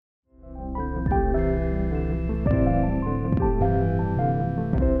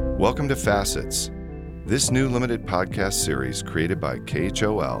Welcome to Facets. This new limited podcast series created by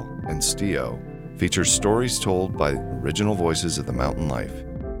KHOL and Stio features stories told by original voices of the mountain life.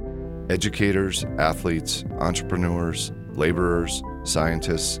 Educators, athletes, entrepreneurs, laborers,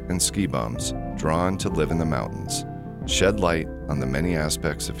 scientists, and ski bums drawn to live in the mountains shed light on the many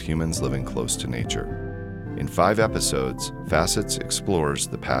aspects of humans living close to nature. In 5 episodes, Facets explores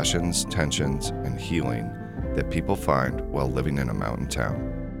the passions, tensions, and healing that people find while living in a mountain town.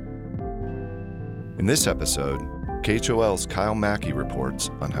 In this episode, KHOL's Kyle Mackie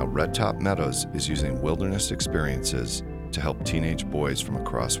reports on how Red Top Meadows is using wilderness experiences to help teenage boys from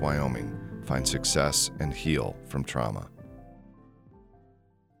across Wyoming find success and heal from trauma.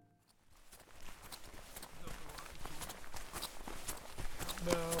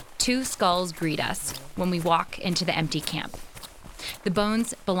 Two skulls greet us when we walk into the empty camp. The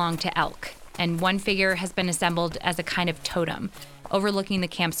bones belong to elk, and one figure has been assembled as a kind of totem, overlooking the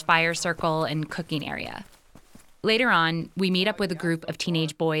camp's fire circle and cooking area. Later on, we meet up with a group of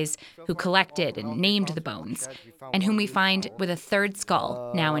teenage boys who collected and named the bones, and whom we find with a third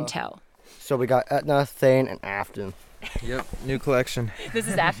skull now in tow. So we got Etna, Thane, and Afton. Yep, new collection. This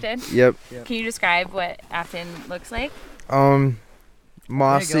is Afton? Yep. Can you describe what Afton looks like?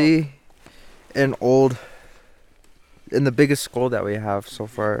 Mossy and old, and the biggest skull that we have so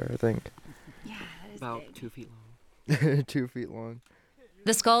far, I think. Yeah, that is about big. 2 feet long. 2 feet long.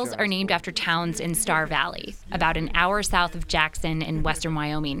 The skulls are named after towns in Star Valley, about an hour south of Jackson in western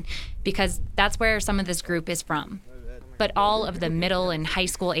Wyoming, because that's where some of this group is from. But all of the middle and high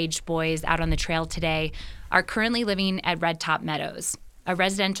school aged boys out on the trail today are currently living at Red Top Meadows, a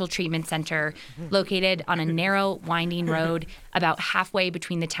residential treatment center located on a narrow, winding road about halfway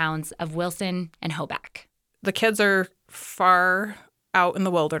between the towns of Wilson and Hoback. The kids are far out in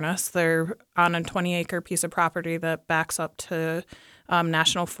the wilderness. They're on a 20-acre piece of property that backs up to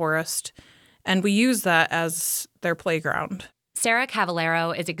National Forest, and we use that as their playground. Sarah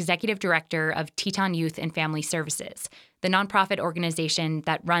Cavallero is executive director of Teton Youth and Family Services, the nonprofit organization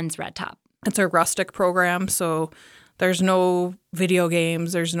that runs Red Top. It's a rustic program, so there's no video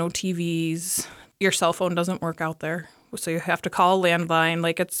games, there's no TVs. Your cell phone doesn't work out there, so you have to call a landline.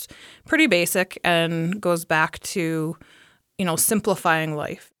 Like, it's pretty basic and goes back to, simplifying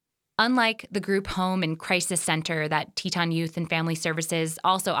life. Unlike the group home and crisis center that Teton Youth and Family Services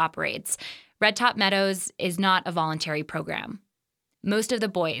also operates, Red Top Meadows is not a voluntary program. Most of the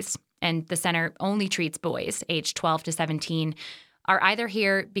boys, and the center only treats boys aged 12 to 17, are either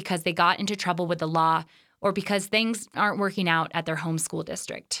here because they got into trouble with the law or because things aren't working out at their home school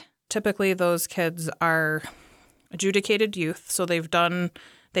district. Typically, those kids are adjudicated youth, so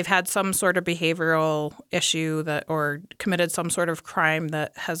they've had some sort of behavioral issue or committed some sort of crime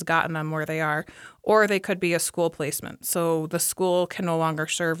that has gotten them where they are, or they could be a school placement. So the school can no longer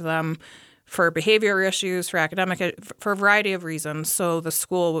serve them for behavior issues, for for a variety of reasons. So the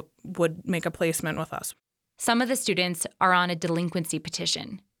school would make a placement with us. Some of the students are on a delinquency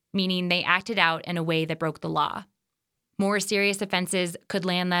petition, meaning they acted out in a way that broke the law. More serious offenses could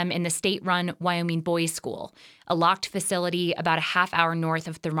land them in the state-run Wyoming Boys School, a locked facility about a half-hour north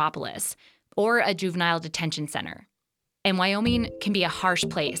of Thermopolis, or a juvenile detention center. And Wyoming can be a harsh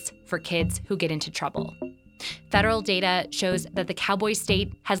place for kids who get into trouble. Federal data shows that the Cowboy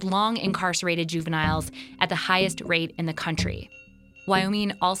State has long incarcerated juveniles at the highest rate in the country.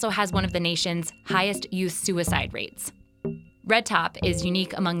 Wyoming also has one of the nation's highest youth suicide rates. Red Top is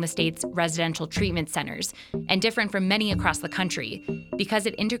unique among the state's residential treatment centers and different from many across the country because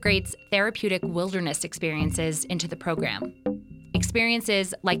it integrates therapeutic wilderness experiences into the program.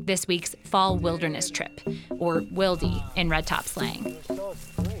 Experiences like this week's Fall Wilderness Trip, or WILDY in Red Top slang.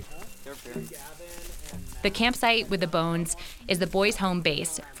 The campsite with the bones is the boys' home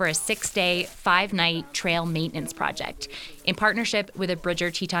base for a 6-day, 5-night trail maintenance project in partnership with the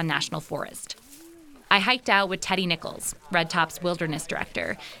Bridger-Teton National Forest. I hiked out with Teddy Nichols, Red Top's wilderness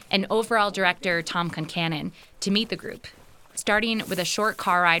director, and overall director Tom Concannon to meet the group, starting with a short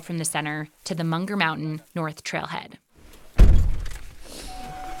car ride from the center to the Munger Mountain North Trailhead.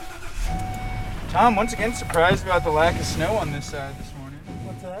 Tom, once again, surprised about the lack of snow on this side this morning.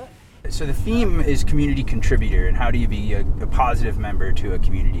 What's that? So the theme is community contributor, and how do you be a positive member to a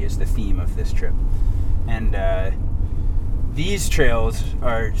community is the theme of this trip. And these trails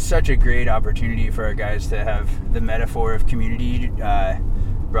are such a great opportunity for our guys to have the metaphor of community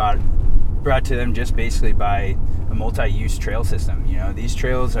brought to them just basically by a multi-use trail system. These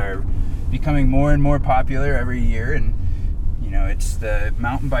trails are becoming more and more popular every year, and it's the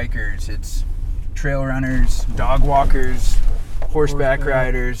mountain bikers, it's trail runners, dog walkers, horseback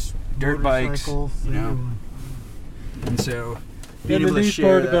riders, dirt bikes, And so And the neat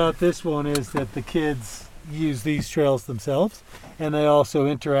part about this one is that the kids use these trails themselves, and they also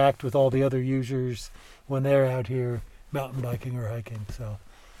interact with all the other users when they're out here mountain biking or hiking. So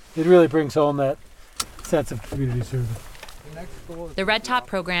it really brings home that sense of community service. The Red Top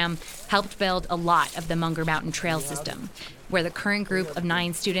program helped build a lot of the Munger Mountain Trail system, where the current group of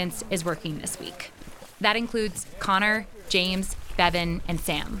 9 students is working this week. That includes Connor, James, Bevan, and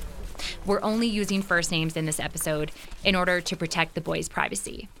Sam. We're only using first names in this episode in order to protect the boys'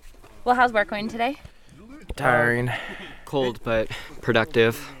 privacy. Well, how's work going today? Tiring. Cold, but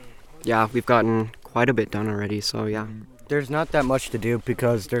productive. Yeah, we've gotten quite a bit done already, so yeah. There's not that much to do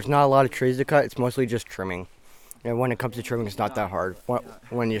because there's not a lot of trees to cut. It's mostly just trimming. And when it comes to trimming, it's not that hard.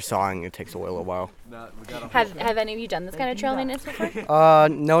 When you're sawing, it takes a little while. Have any of you done this kind of trail maintenance before?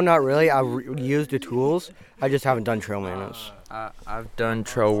 No, not really. I've used the tools. I just haven't done trail maintenance. I've done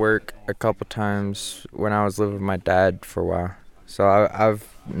trail work a couple times when I was living with my dad for a while. So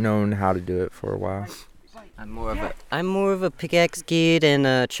I've known how to do it for a while. I'm more of a pickaxe kid and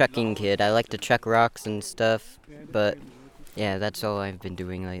a chucking kid. I like to chuck rocks and stuff, but yeah, that's all I've been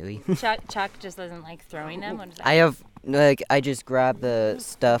doing lately. Chuck just doesn't like throwing them? What does that I just grab the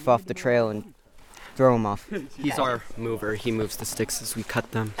stuff off the trail and throw them off. He's our mover. He moves the sticks as we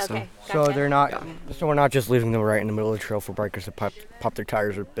cut them. Okay, so gotcha. they're not. So we're not just leaving them right in the middle of the trail for bikers to pop their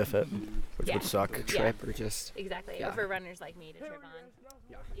tires or biff it, which would suck. Trip or just exactly. Or for runners like me to trip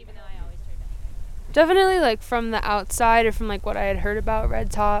on. Even though I always trip on. Definitely, like from the outside or from like what I had heard about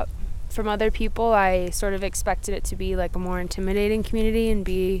Red Top from other people, I sort of expected it to be like a more intimidating community and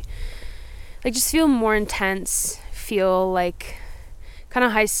be like just feel more intense, feel like kind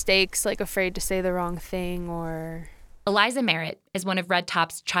of high stakes, like afraid to say the wrong thing. Or Eliza Merritt is one of Red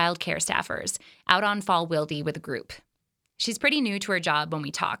Top's childcare staffers out on Fall Wildy with a group. She's pretty new to her job when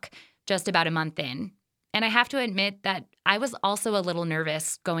we talk, just about a month in. And I have to admit that I was also a little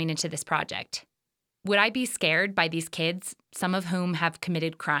nervous going into this project. Would I be scared by these kids, some of whom have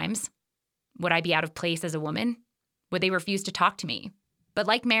committed crimes? Would I be out of place as a woman? Would they refuse to talk to me? But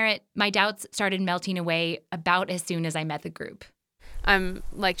like Merritt, my doubts started melting away about as soon as I met the group. I'm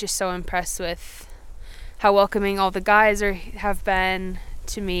like just so impressed with how welcoming all the guys have been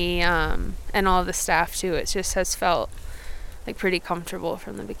to me, and all the staff too. It just has felt like pretty comfortable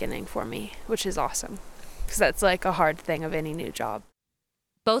from the beginning for me, which is awesome because that's like a hard thing of any new job.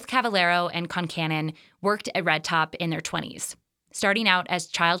 Both Cavallero and Concannon worked at Red Top in their 20s, starting out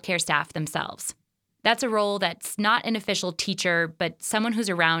as childcare staff themselves. That's a role that's not an official teacher, but someone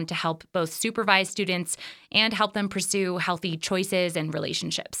who's around to help both supervise students and help them pursue healthy choices and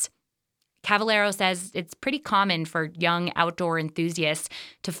relationships. Cavallero says it's pretty common for young outdoor enthusiasts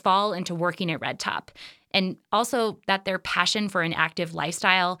to fall into working at Red Top, and also that their passion for an active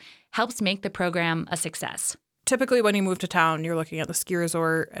lifestyle helps make the program a success. Typically when you move to town, you're looking at the ski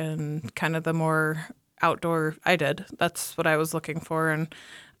resort and kind of the more outdoor. That's what I was looking for. And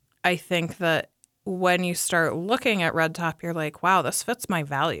I think that when you start looking at Red Top, you're like, wow, this fits my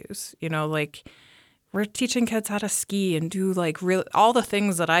values. You know, like we're teaching kids how to ski and do like all the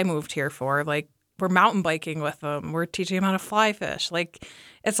things that I moved here for. Like we're mountain biking with them. We're teaching them how to fly fish. Like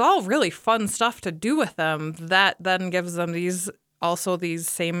it's all really fun stuff to do with them that then gives them these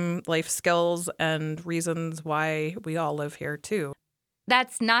same life skills and reasons why we all live here too.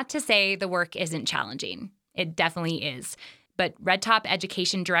 That's not to say the work isn't challenging. It definitely is. But Red Top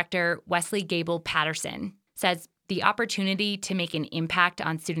Education Director Wesley Gable Patterson says the opportunity to make an impact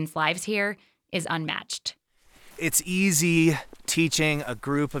on students' lives here is unmatched. It's easy teaching a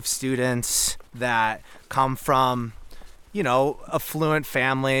group of students that come from, affluent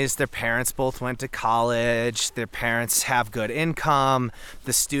families. Their parents both went to college. Their parents have good income.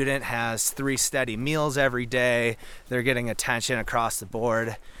 The student has 3 steady meals every day. They're getting attention across the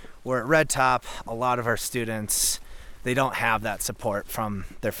board. Where at Red Top, a lot of our students, they don't have that support from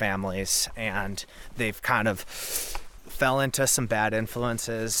their families, and they've kind of fell into some bad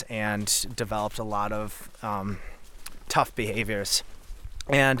influences and developed a lot of tough behaviors.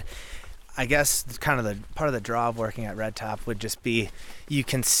 And I guess kind of the part of the draw of working at Red Top would just be you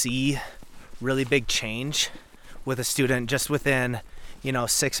can see really big change with a student just within,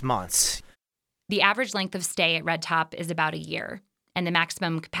 6 months. The average length of stay at Red Top is about a year, and the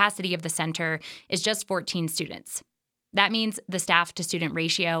maximum capacity of the center is just 14 students. That means the staff-to-student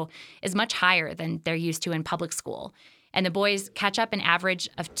ratio is much higher than they're used to in public school, and the boys catch up an average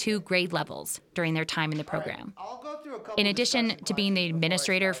of 2 grade levels during their time in the program. In addition to being the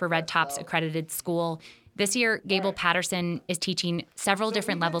administrator for Red Top's accredited school, this year Gable Patterson is teaching several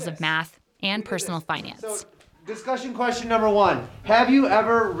different levels of math and personal finance. So, discussion question number 1. Have you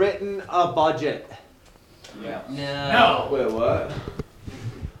ever written a budget? Yeah. No. Wait, what?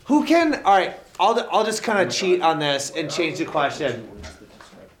 Who can? All right, I'll just kind of cheat on this and change the question.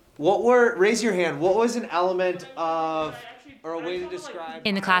 Raise your hand. What was an element of, or a way to describe?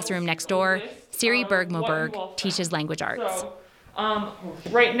 In the classroom next door, Siri Berg-Moberg teaches language arts. So,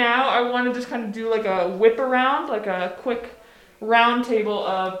 right now, I want to just kind of do like a whip around, like a quick round table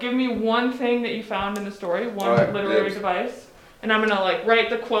of give me one thing that you found in the story, one literary device, and I'm gonna like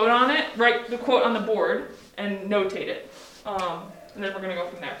write the quote on the board and notate it, and then we're gonna go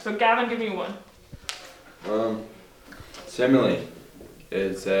from there. So Gavin, give me one. Simile.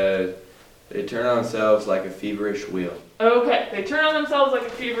 It's they turn on themselves like a feverish wheel. Okay, they turn on themselves like a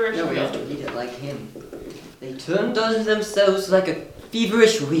feverish wheel. No, we have to read it like him. They turned on themselves like a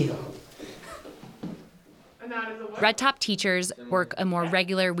feverish wheel. And that is a what? Red Top teachers work a more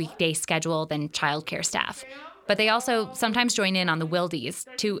regular weekday schedule than childcare staff, but they also sometimes join in on the wildies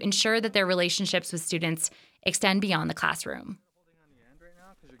to ensure that their relationships with students extend beyond the classroom.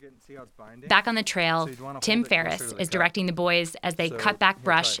 Back on the trail, Tim Ferris is directing the boys as they cut back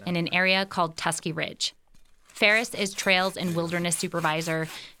brush in an area called Tusky Ridge. Ferris is Trails and Wilderness Supervisor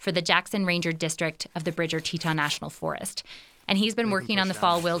for the Jackson Ranger District of the Bridger-Teton National Forest, and he's been working on the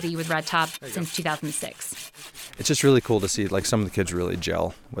fall wildy with Red Top since 2006. It's just really cool to see like some of the kids really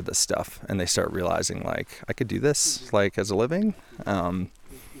gel with this stuff, and they start realizing like I could do this like as a living.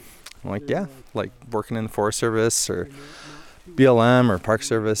 Like yeah, like working in the Forest Service or BLM or Park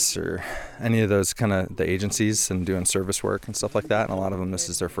Service or any of those kind of the agencies and doing service work and stuff like that. And a lot of them, this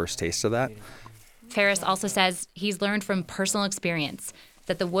is their first taste of that. Ferris also says he's learned from personal experience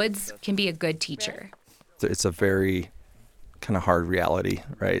that the woods can be a good teacher. It's a very kind of hard reality,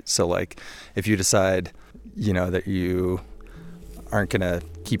 right? So like if you decide, you know, that you aren't going to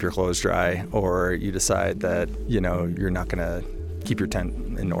keep your clothes dry, or you decide that, you know, you're not going to keep your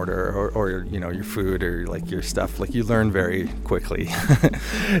tent in order, or you know, your food or like your stuff, like you learn very quickly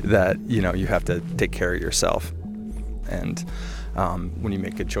that, you know, you have to take care of yourself. And when you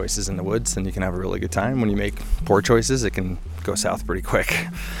make good choices in the woods, then you can have a really good time. When you make poor choices, it can go south pretty quick,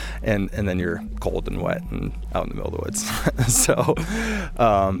 and then you're cold and wet and out in the middle of the woods. So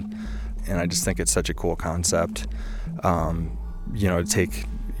and I just think it's such a cool concept, you know, to take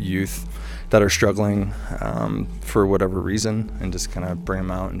youth that are struggling for whatever reason and just kind of bring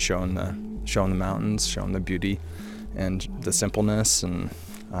them out and show them the mountains, show them the beauty and the simpleness and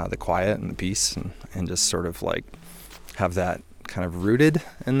the quiet and the peace, and just sort of like have that kind of rooted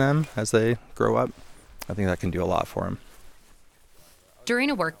in them as they grow up. I think that can do a lot for them. During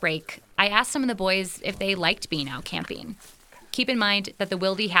a work break, I asked some of the boys if they liked being out camping. Keep in mind that the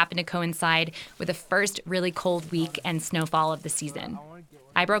wildy happened to coincide with the first really cold week and snowfall of the season.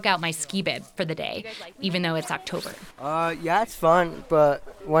 I broke out my ski bib for the day, even though it's October. Yeah, it's fun, but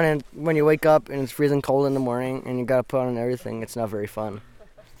when you wake up and it's freezing cold in the morning and you gotta put on everything, it's not very fun.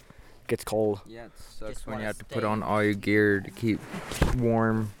 It gets cold. Yeah, it sucks when you have to put on all your gear to keep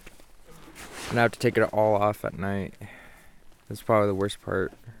warm, and I have to take it all off at night. That's probably the worst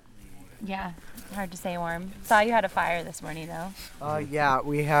part. Yeah, hard to stay warm. Saw you had a fire this morning, though. Yeah,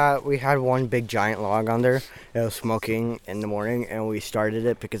 we had one big giant log on there. It was smoking in the morning, and we started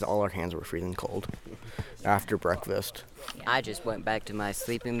it because all our hands were freezing cold after breakfast. I just went back to my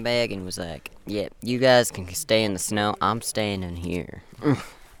sleeping bag and was like, yeah, you guys can stay in the snow. I'm staying in here.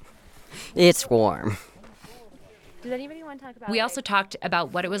 It's warm. Does anybody want to talk about We also talked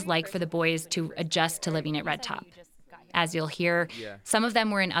about what it was like for the boys to adjust to living at Red Top. As you'll hear, some of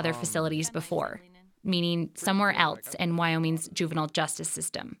them were in other facilities before, meaning somewhere else in Wyoming's juvenile justice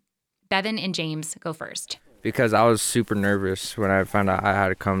system. Bevan and James go first. Because I was super nervous when I found out I had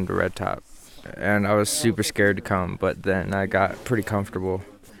to come to Red Top. And I was super scared to come, but then I got pretty comfortable.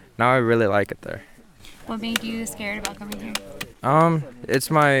 Now I really like it there. What made you scared about coming here?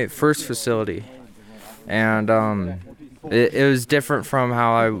 It's my first facility. And it was different from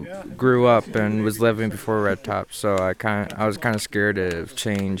how I grew up and was living before Red Top, so I was kind of scared of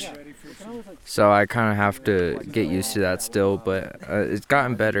change. So I kind of have to get used to that still, but it's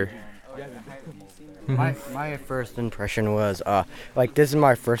gotten better. My first impression was, like, this is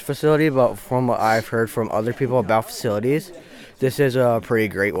my first facility, but from what I've heard from other people about facilities, this is a pretty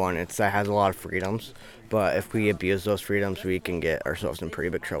great one. It has a lot of freedoms, but if we abuse those freedoms, we can get ourselves in pretty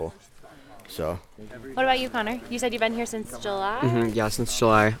big trouble. So. What about you, Connor? You said you've been here since July? Yeah, since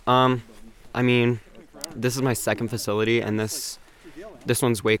July. I mean, this is my second facility, and this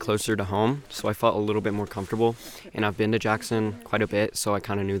one's way closer to home, so I felt a little bit more comfortable. And I've been to Jackson quite a bit, so I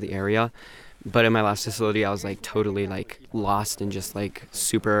kind of knew the area. But in my last facility, I was like totally like lost and just like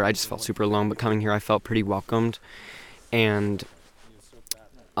I just felt super alone. But coming here, I felt pretty welcomed. And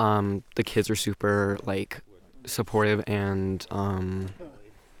The kids are super like supportive, and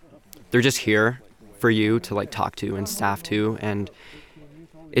they're just here for you to like talk to, and staff too, and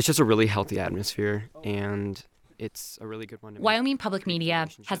it's just a really healthy atmosphere, and it's a really good one. Wyoming Public Media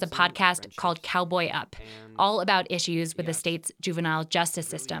has a podcast called Cowboy Up, all about issues with the state's juvenile justice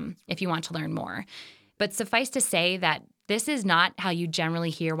system, if you want to learn more. But suffice to say that this is not how you generally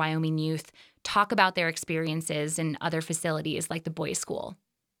hear Wyoming youth talk about their experiences in other facilities like the boys' school.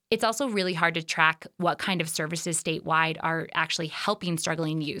 It's also really hard to track what kind of services statewide are actually helping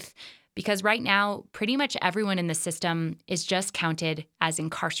struggling youth, because right now, pretty much everyone in the system is just counted as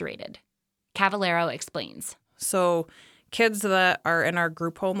incarcerated. Cavallero explains. So kids that are in our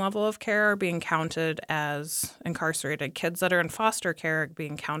group home level of care are being counted as incarcerated. Kids that are in foster care are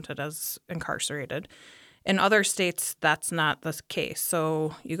being counted as incarcerated. In other states, that's not the case.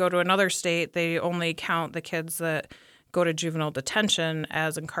 So you go to another state, they only count the kids that go to juvenile detention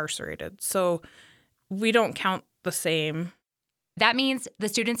as incarcerated. So we don't count the same. That means the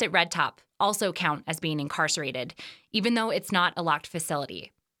students at Red Top also count as being incarcerated, even though it's not a locked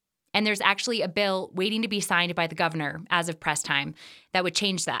facility. And there's actually a bill waiting to be signed by the governor as of press time that would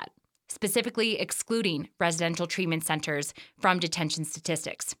change that, specifically excluding residential treatment centers from detention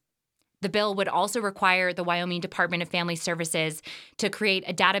statistics. The bill would also require the Wyoming Department of Family Services to create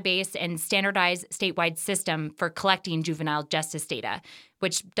a database and standardized statewide system for collecting juvenile justice data,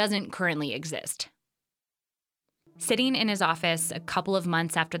 which doesn't currently exist. Sitting in his office a couple of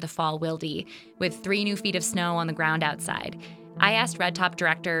months after the fall wildy, with 3 new feet of snow on the ground outside, I asked Red Top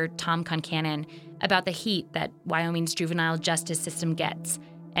director Tom Concannon about the heat that Wyoming's juvenile justice system gets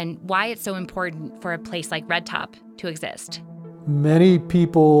and why it's so important for a place like Red Top to exist. Many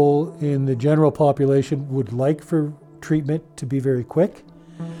people in the general population would like for treatment to be very quick.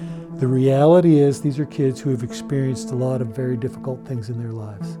 The reality is these are kids who have experienced a lot of very difficult things in their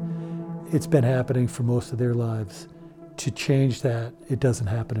lives. It's been happening for most of their lives. To change that, it doesn't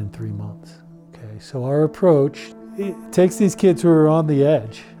happen in 3 months. Okay, so our approach, it takes these kids who are on the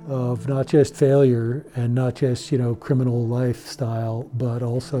edge of not just failure and not just, criminal lifestyle, but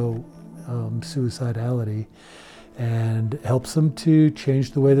also suicidality, and helps them to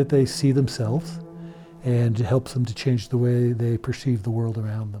change the way that they see themselves and helps them to change the way they perceive the world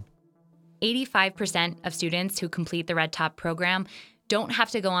around them. 85% of students who complete the Red Top program don't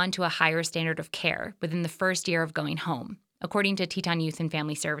have to go on to a higher standard of care within the first year of going home, according to Teton Youth and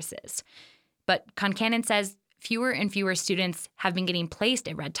Family Services. But Concannon says fewer and fewer students have been getting placed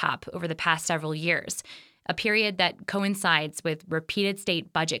at Red Top over the past several years, a period that coincides with repeated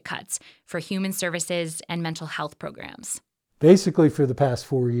state budget cuts for human services and mental health programs. Basically, for the past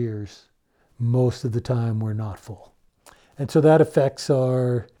 4 years, most of the time we're not full. And so that affects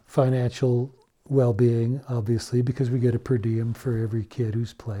our financial well-being, obviously, because we get a per diem for every kid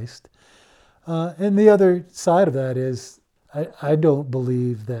who's placed. And the other side of that is I don't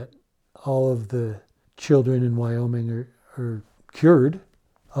believe that all of the children in Wyoming are cured.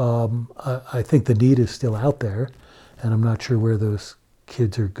 I think the need is still out there, and I'm not sure where those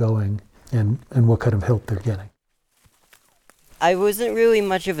kids are going and what kind of help they're getting. I wasn't really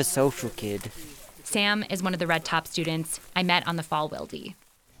much of a social kid. Sam is one of the Red Top students I met on the fall wildy.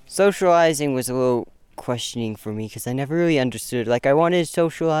 Socializing was a little questioning for me because I never really understood. I wanted to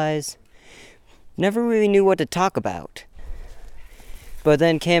socialize, never really knew what to talk about. But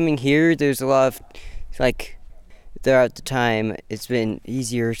then coming here, there's a lot of, throughout the time, it's been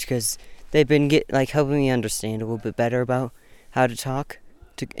easier because they've been helping me understand a little bit better about how to talk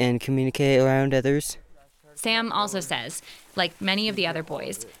and communicate around others. Sam also says, like many of the other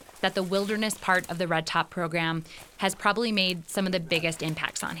boys, that the wilderness part of the Red Top program has probably made some of the biggest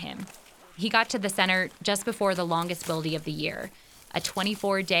impacts on him. He got to the center just before the longest wildy of the year, a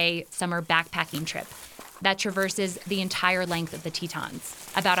 24-day summer backpacking trip that traverses the entire length of the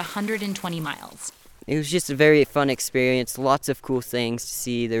Tetons, about 120 miles. It was just a very fun experience, lots of cool things to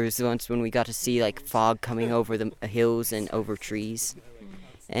see. There was once when we got to see fog coming over the hills and over trees.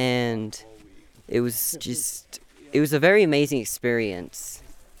 And it was a very amazing experience.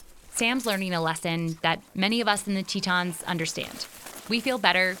 Sam's learning a lesson that many of us in the Tetons understand. We feel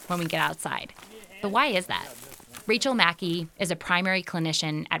better when we get outside. But why is that? Rachel Mackie is a primary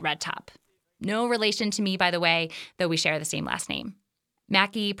clinician at Red Top. No relation to me, by the way, though we share the same last name.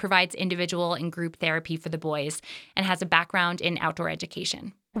 Mackie provides individual and group therapy for the boys and has a background in outdoor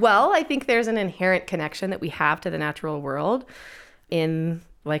education. Well, I think there's an inherent connection that we have to the natural world. In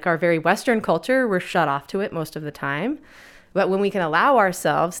our very Western culture, we're shut off to it most of the time. But when we can allow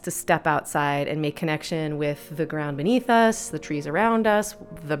ourselves to step outside and make connection with the ground beneath us, the trees around us,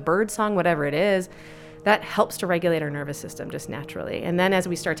 the bird song, whatever it is, that helps to regulate our nervous system just naturally. And then as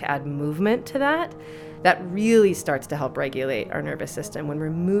we start to add movement to that, that really starts to help regulate our nervous system. When we're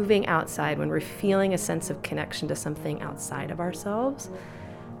moving outside, when we're feeling a sense of connection to something outside of ourselves,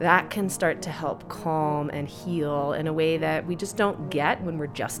 that can start to help calm and heal in a way that we just don't get when we're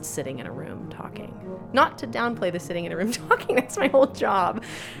just sitting in a room talking. Not to downplay the sitting in a room talking, that's my whole job,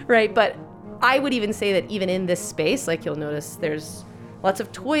 right? But I would even say that even in this space, like you'll notice there's lots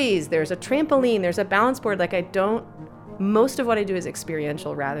of toys, there's a trampoline, there's a balance board. Most of what I do is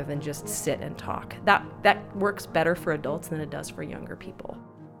experiential rather than just sit and talk. That works better for adults than it does for younger people.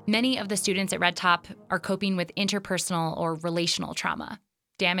 Many of the students at Red Top are coping with interpersonal or relational trauma,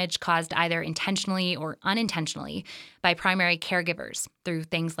 damage caused either intentionally or unintentionally by primary caregivers through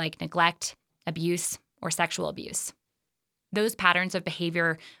things like neglect, abuse, or sexual abuse. Those patterns of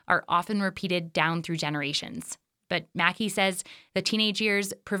behavior are often repeated down through generations. But Mackie says the teenage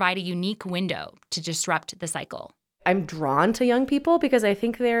years provide a unique window to disrupt the cycle. I'm drawn to young people because I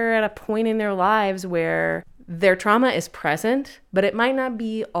think they're at a point in their lives where their trauma is present, but it might not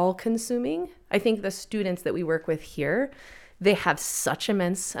be all-consuming. I think the students that we work with here, they have such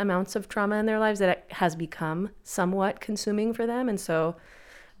immense amounts of trauma in their lives that it has become somewhat consuming for them.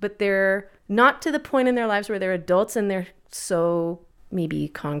 But they're not to the point in their lives where they're adults and they're so maybe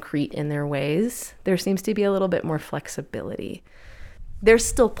concrete in their ways. There seems to be a little bit more flexibility. There's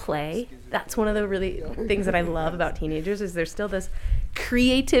still play. That's one of the really things that I love about teenagers is there's still this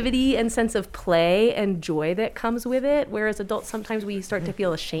creativity and sense of play and joy that comes with it. Whereas adults, sometimes we start to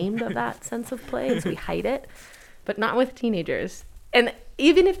feel ashamed of that sense of play as we hide it, but not with teenagers. And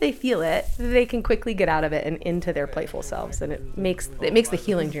even if they feel it, they can quickly get out of it and into their playful selves. And it makes the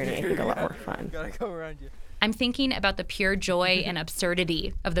healing journey, I think, a lot more fun. I'm thinking about the pure joy and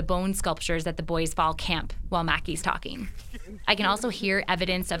absurdity of the bone sculptures at the boys' fall camp while Mackie's talking. I can also hear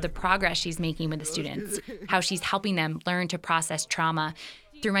evidence of the progress she's making with the students, how she's helping them learn to process trauma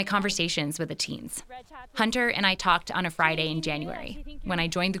through my conversations with the teens. Hunter and I talked on a Friday in January when I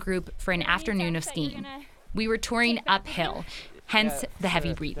joined the group for an afternoon of skiing. We were touring uphill, hence the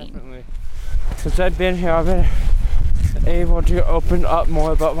heavy breathing. Since I've been here, I've been able to open up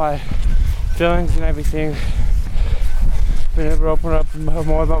more about my feelings and everything. Been able to open up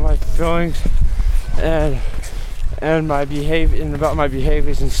more about my feelings and my behavior and about my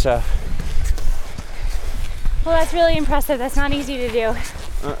behaviors and stuff. Well, that's really impressive. That's not easy to do.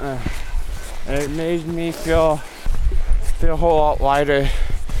 And it made me feel a whole lot lighter,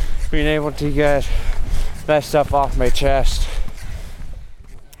 being able to get that stuff off my chest.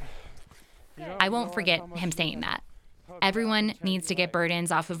 I won't forget him saying that. Everyone needs to get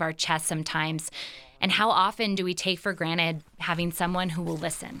burdens off of our chests sometimes. And how often do we take for granted having someone who will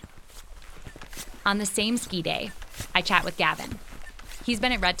listen? On the same ski day, I chat with Gavin. He's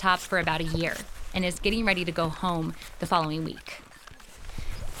been at Red Top for about a year and is getting ready to go home the following week.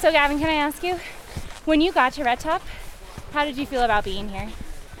 So Gavin, can I ask you, when you got to Red Top, how did you feel about being here?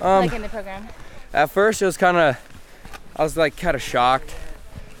 In the program? At first it was I was kind of shocked.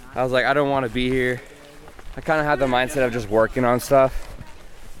 I was like, I don't want to be here. I kind of had the mindset of just working on stuff.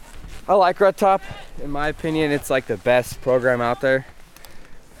 I like Red Top. In my opinion, it's like the best program out there.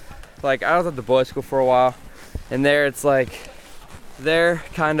 Like, I was at the boys' school for a while, and there it's like their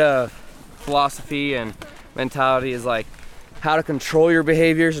kind of philosophy and mentality is like how to control your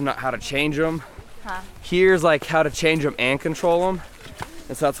behaviors and not how to change them. Here's like how to change them and control them.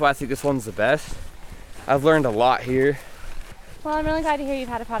 And so that's why I think this one's the best. I've learned a lot here. Well, I'm really glad to hear you've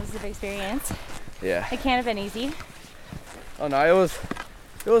had a positive experience. Yeah. It can't have been easy. Oh no,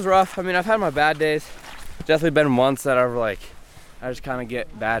 it was rough. I mean, I've had my bad days. Definitely been months that I just kind of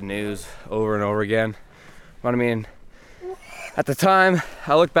get bad news over and over again. But I mean, at the time,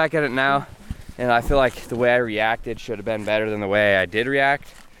 I look back at it now, and I feel like the way I reacted should have been better than the way I did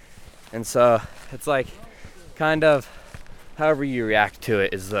react. And so it's like kind of however you react to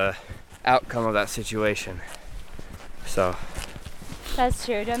it is the outcome of that situation. So. That's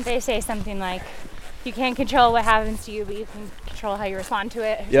true. Don't they say something like, you can't control what happens to you, but you can control how you respond to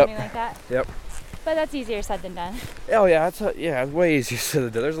it, or something like that? Yep. But that's easier said than done. Oh yeah, it's way easier said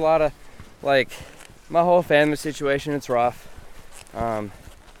than done. There's a lot of, my whole family situation, it's rough. And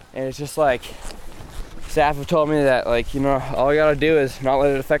it's just like, staff have told me that, all I gotta do is not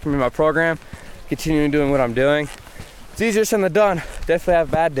let it affect me in my program, continuing doing what I'm doing. It's easier said than done. Definitely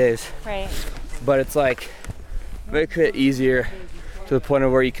have bad days. Right. But it's make it easier to the point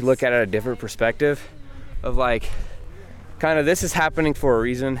of where you can look at it at a different perspective of this is happening for a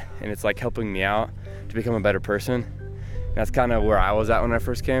reason, and it's helping me out to become a better person. And that's kind of where I was at when I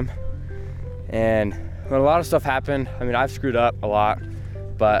first came. And when a lot of stuff happened, I mean, I've screwed up a lot,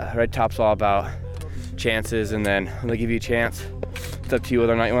 but Red Top's all about chances, and then when they give you a chance, it's up to you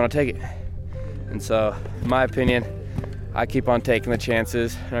whether or not you want to take it. And so, in my opinion, I keep on taking the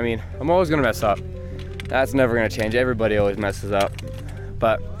chances. I mean, I'm always going to mess up. That's never going to change. Everybody always messes up.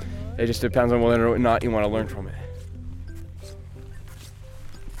 But it just depends on whether or not you want to learn from it.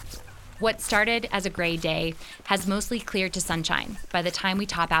 What started as a gray day has mostly cleared to sunshine by the time we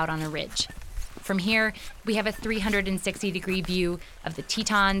top out on a ridge. From here, we have a 360-degree view of the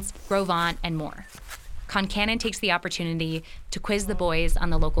Tetons, Gros Ventre, and more. Concannon takes the opportunity to quiz the boys on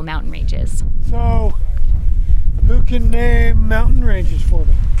the local mountain ranges. So, who can name mountain ranges for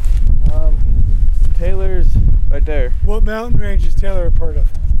me? Taylor's right there. What mountain range is Taylor a part of?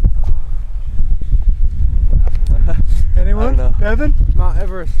 Anyone? I don't know. Gavin? Mount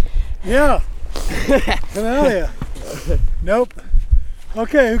Everest. Yeah. Himalaya. Nope.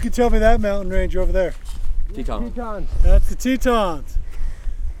 Okay, who can tell me that mountain range over there? Tetons. That's the Tetons.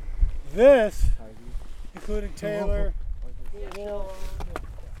 This, including Taylor.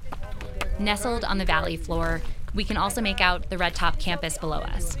 Nestled on the valley floor, we can also make out the Red Top campus below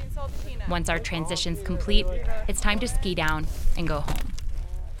us. Once our transition's complete, it's time to ski down and go home.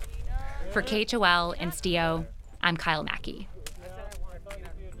 For KHOL and Stio, I'm Kyle Mackie.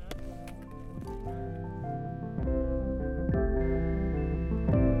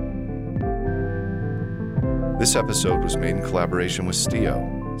 This episode was made in collaboration with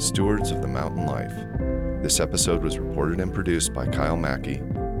Stio, Stewards of the Mountain Life. This episode was reported and produced by Kyle Mackie,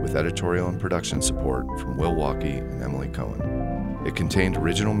 with editorial and production support from Walkey and Emily Cohen. It contained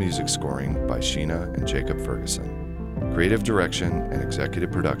original music scoring by Sheena and Jacob Ferguson. Creative direction and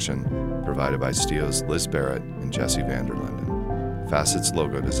executive production provided by Stio's Liz Barrett and Jessie Linden. Facets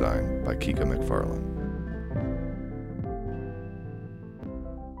logo design by Kika MacFarlane.